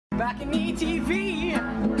BalconyTV.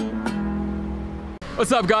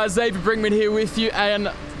 What's up, guys? David Brinkman here with you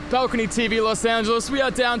and BalconyTV Los Angeles. We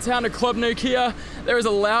are downtown at Club Nokia. There is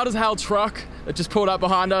a loud as hell truck that just pulled up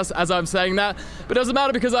behind us as I'm saying that. But it doesn't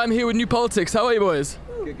matter because I'm here with New Politics. How are you, boys?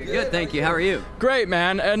 Good, thank you. How are you? Great,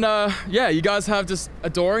 man. And yeah, you guys have just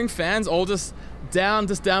adoring fans, all just down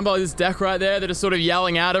by this deck right there that are sort of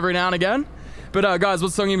yelling out every now and again. But guys,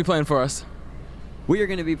 what song are you gonna be playing for us? We are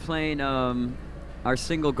going to be playing our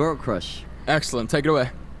single Girl Crush. Excellent. Take it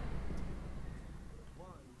away.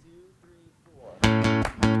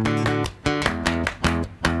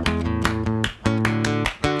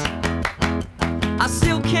 I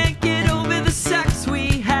still can't get over the sex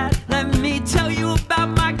we had. Let me tell you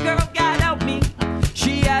about my girl, God help me.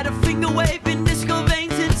 She had a finger waving, disco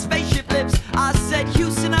veins and spaceship lips. I said,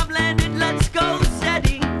 Houston, I've landed, let's go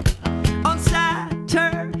steady. On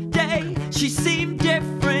Saturday, she seemed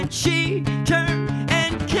different. She turned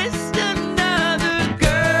and kissed another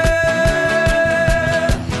girl,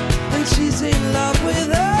 and she's in love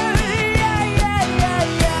with her.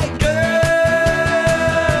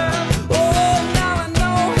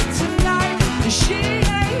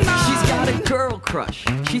 Crush.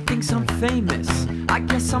 She thinks I'm famous. I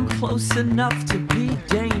guess I'm close enough to be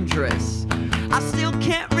dangerous. I still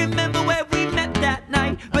can't remember where we met that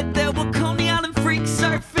night, but there were Coney Island freaks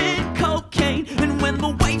surfing cocaine. And when the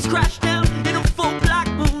waves crashed down in a full black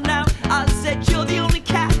moon out, I said, you're the only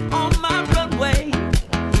cat on my runway.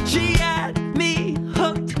 She had me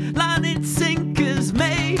hooked, line and sinkers.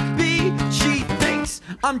 Maybe she thinks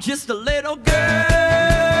I'm just a little girl,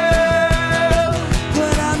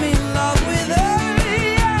 but I'm in love with her.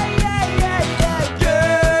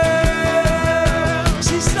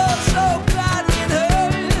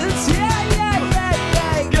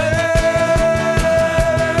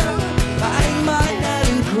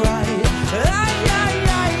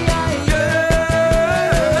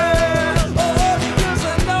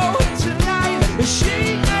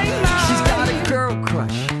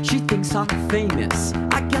 Famous.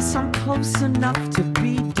 I guess I'm close enough to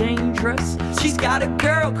be dangerous. She's got a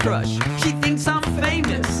girl crush. She thinks I'm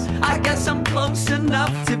famous. I guess I'm close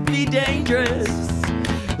enough to be dangerous.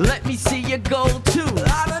 Let me see you go too.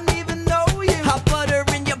 I don't even know you. I'll put her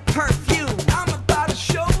in your perfume. I'm about to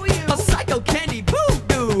show you a psycho candy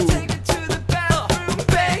voodoo. Take it to the bathroom.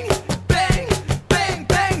 Bang, bang, bang,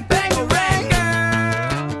 bang, bang, a ring,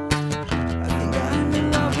 girl. I think I'm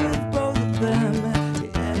in love with both of them.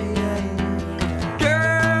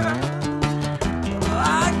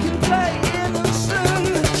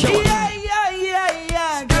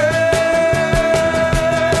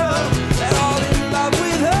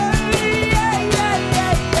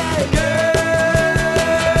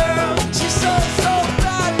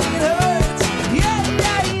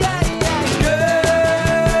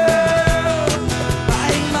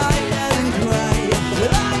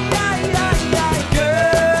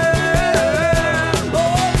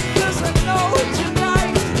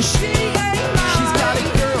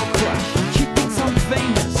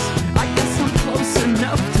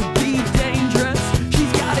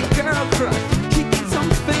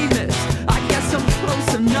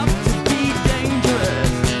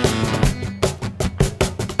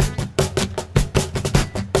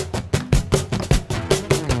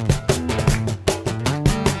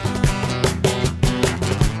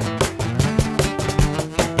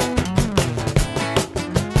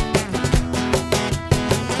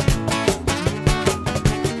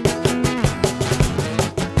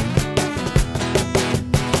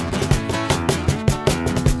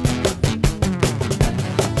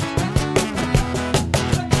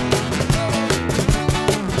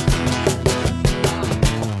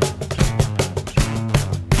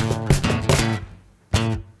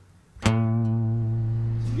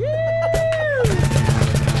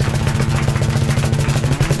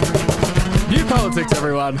 Politics,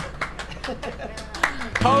 everyone.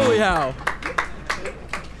 Holy hell.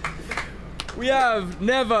 We have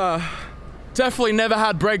definitely never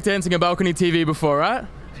had breakdancing at BalconyTV before, right?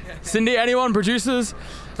 Cindi, anyone, producers?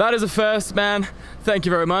 That is a first, man. Thank you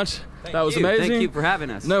very much. That was amazing. Thank you for having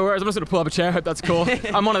us. No worries, I'm just gonna pull up a chair, hope that's cool.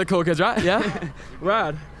 I'm one of the cool kids, right? Yeah?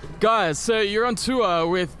 Rad. Guys, so you're on tour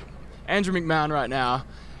with Andrew McMahon right now.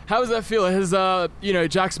 How does that feel? Has, you know,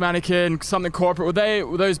 Jack's Mannequin, Something Corporate,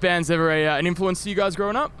 were those bands ever an influence to you guys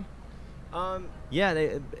growing up? Yeah,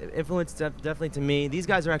 they influenced definitely to me. These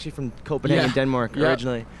guys are actually from Copenhagen, Denmark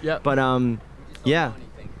originally. Yeah. But yeah.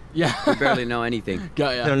 Yeah. We barely know anything.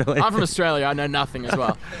 Got ya. I don't know anything. I'm from Australia. I know nothing as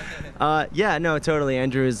well. Yeah, no, totally.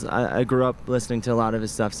 Andrew is. I grew up listening to a lot of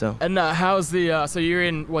his stuff. So. And how's the? So you're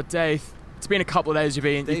in what day? it's been a couple of days. You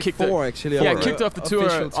kicked four, actually. Yeah, kicked off the tour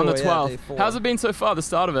on the 12th. How's it been so far? The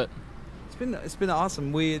start of it. It's been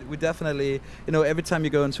awesome. We definitely, you know, every time you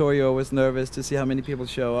go on tour, you're always nervous to see how many people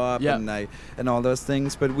show up and all those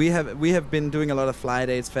things. But we have been doing a lot of fly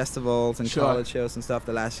dates, festivals, and college shows and stuff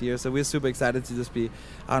the last year. So we're super excited to just be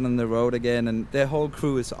out on the road again. And the whole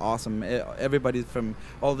crew is awesome. Everybody from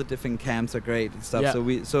all the different camps are great and stuff.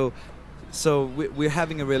 So we're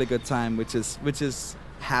having a really good time, which is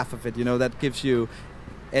half of it. You know, that gives you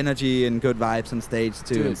energy and good vibes on stage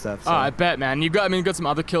too. And stuff. So. Oh, I bet, man. You've got some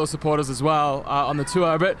other killer supporters as well on the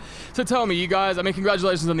tour. But so tell me, you guys, I mean,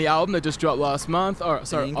 congratulations on the album that just dropped last month. Or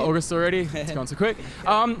sorry, August already. It's gone so quick.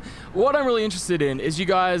 What I'm really interested in is you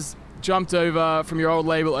guys jumped over from your old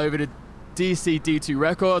label over to DCD2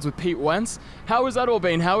 Records with Pete Wentz. How has that all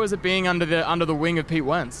been? How is it being under the wing of Pete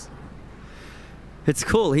Wentz? It's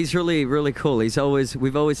cool. He's really, really cool. We've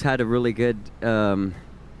always had a really good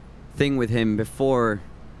thing with him before.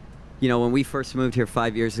 You know, when we first moved here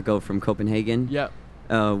 5 years ago from Copenhagen,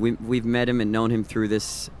 we've met him and known him through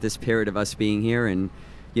this period of us being here. And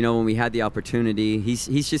you know, when we had the opportunity,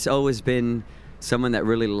 he's just always been someone that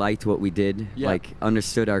really liked what we did, like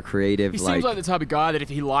understood our creative. He seems like the type of guy that if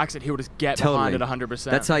he likes it, he'll just get behind it 100%.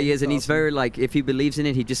 That's how he is, and he's very like, if he believes in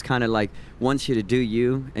it, he just kind of like wants you to do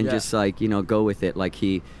you and just like, you know, go with it. Like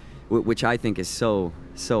which I think is so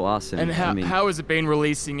awesome. And how has it been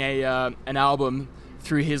releasing an album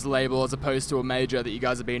through his label as opposed to a major that you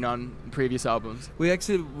guys have been on in previous albums? We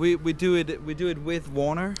actually we do it with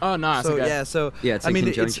Warner. Oh, nice. So okay. It's in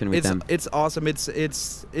conjunction with them. It's awesome. It's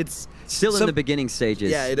still in the beginning stages.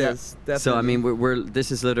 Yeah, it is. Definitely. So I mean,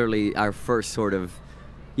 this is literally our first sort of,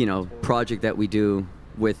 you know, project that we do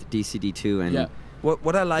with DCD2 and.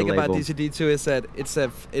 What I like about DCD2 is that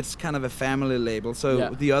it's kind of a family label. So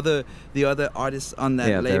the other artists on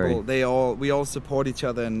that label, we all support each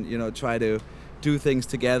other and, you know, try to do things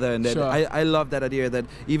together. And I love that idea that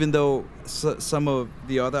even though some of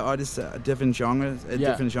the other artists are different genres,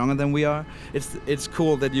 different genre than we are, it's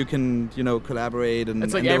cool that you can, you know, collaborate and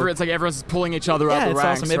it's like everyone's pulling each other up the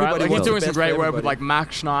ranks. Awesome. Right? Like he's doing some great work with like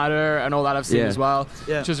Max Schneider and all that I've seen as well,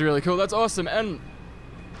 which is really cool. That's awesome. And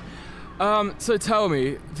so tell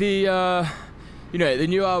me, you know, the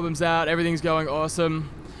new album's out, everything's going awesome.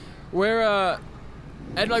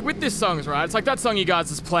 And like with this songs, right? It's like that song you guys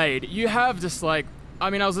just played. You have just like, I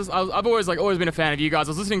mean, I've always been a fan of you guys.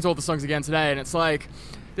 I was listening to all the songs again today, and it's like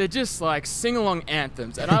they're just like sing-along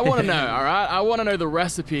anthems. And I want to know, all right? I want to know the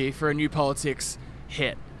recipe for a New Politics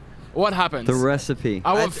hit. What happens? The recipe.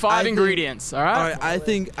 I want five ingredients, all right? I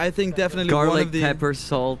think definitely garlic, one of the pepper,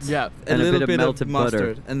 salt, and a bit of melted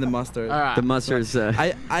mustard butter. And the mustard. All right. The mustard's.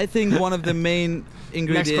 I think one of the main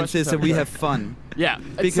ingredients is that we have fun. Yeah,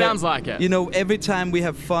 it sounds like it. You know, every time we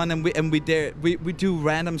have fun and we do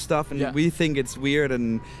random stuff and we think it's weird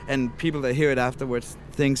and people that hear it afterwards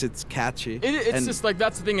thinks it's catchy. It's just like,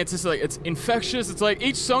 that's the thing. It's just like, it's infectious. It's like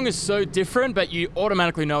each song is so different, but you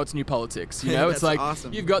automatically know it's New Politics. You know, it's like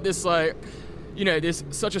awesome. You've got this like, you know, there's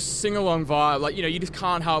such a sing-along vibe. Like, you know, you just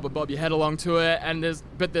can't help but bob your head along to it. And there's,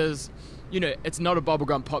 you know, it's not a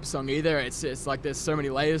bubblegum pop song either. It's like there's so many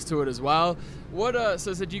layers to it as well.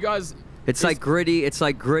 So did you guys? It's like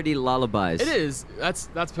gritty lullabies. It is. That's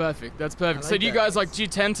perfect. That's perfect. Like so do you guys do you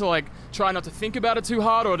tend to like try not to think about it too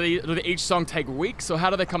hard, or do each song take weeks, or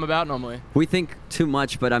how do they come about normally? We think too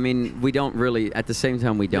much, but I mean, we don't really. At the same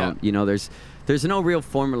time, we don't. You know, there's no real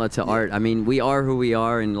formula to art. I mean, we are who we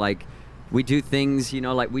are, and like we do things. You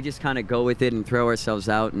know, like we just kind of go with it and throw ourselves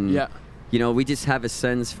out, and you know, we just have a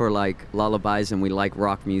sense for like lullabies, and we like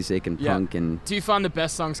rock music and punk. And do you find the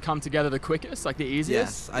best songs come together the quickest, like the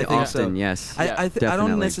easiest? Yes, I think often, so. Yes. I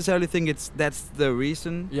don't necessarily think that's the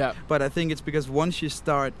reason. But I think it's because once you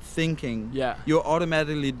start thinking, you're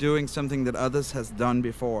automatically doing something that others has done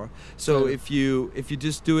before. So if you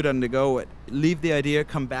just do it on the go, leave the idea,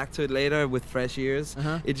 come back to it later with fresh ears.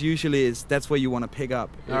 It usually is. That's where you want to pick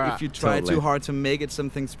up. If you try too hard to make it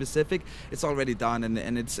something specific, it's already done,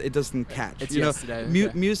 and it doesn't catch. It's you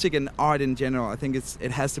know, music and art in general, I think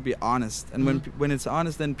it has to be honest, and when it's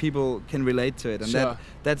honest, then people can relate to it, and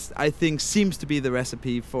that's I think seems to be the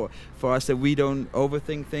recipe for us, that we don't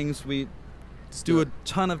overthink things. We do a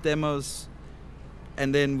ton of demos,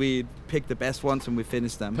 and then we pick the best ones and we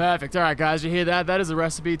finish them. Perfect. All right, guys, you hear that? That is a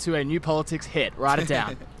recipe to a New Politics hit. Write it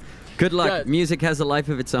down. Good luck. Music has a life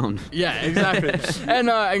of its own. Yeah, exactly. and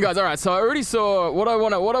guys, all right. So I already saw what I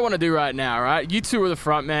want to do right now. Right, you two are the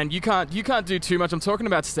front man. You can't do too much. I'm talking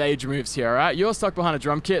about stage moves here. All right, you're stuck behind a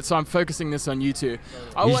drum kit, so I'm focusing this on you two.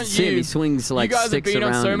 I want you. He swings like you guys have sticks been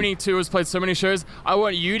on so around many tours, played so many shows. I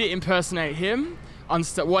want you to impersonate him. on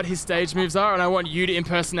what his stage moves are, and I want you to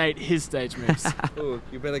impersonate his stage moves. Ooh,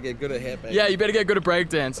 you better get good at headbanging. Yeah, you better get good at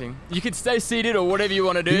breakdancing. You can stay seated or whatever you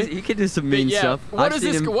want to do. He can do some mean stuff. What does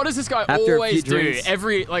this guy always do?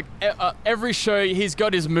 Every show, he's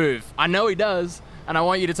got his move. I know he does, and I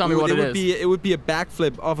want you to tell me what it is. It would be a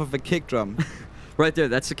backflip off of a kick drum. Right there,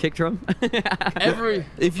 that's the kick drum.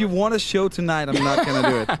 If you want a show tonight, I'm not gonna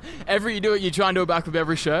do it. You try and do a backflip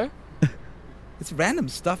every show. It's random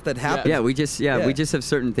stuff that happens. Yeah, we just have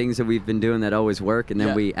certain things that we've been doing that always work, and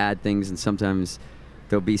then we add things, and sometimes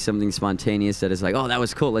there'll be something spontaneous that is like, oh, that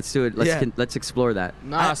was cool. Let's do it. Let's explore that.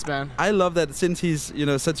 Nice, man. I love that since he's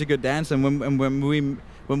such a good dancer, and when we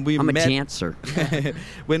I'm met, a dancer.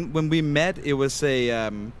 when we met, it was a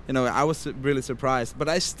I was really surprised, but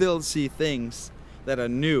I still see things that are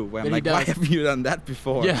new. Where I'm like, why have you done that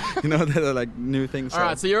before? Yeah. That are like new things. All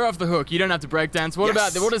right, so you're off the hook. You don't have to break dance. What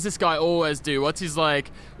does this guy always do? What's his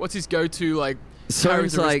go-to like?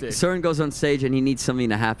 Søren goes on stage and he needs something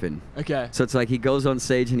to happen. Okay. So it's like he goes on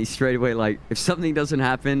stage and he's straight away like, if something doesn't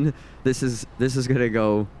happen, this is gonna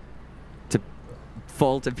go to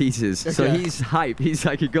fall to pieces. Okay. So he's hype. He's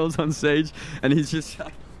like, he goes on stage and he's just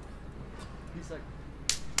like,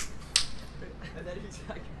 and then he's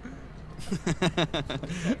like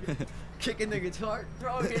kicking the guitar,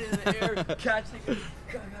 throwing it in the air, catching it,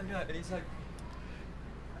 and he's like,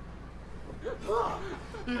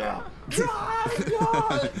 yeah.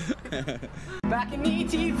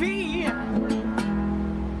 BalconyTV.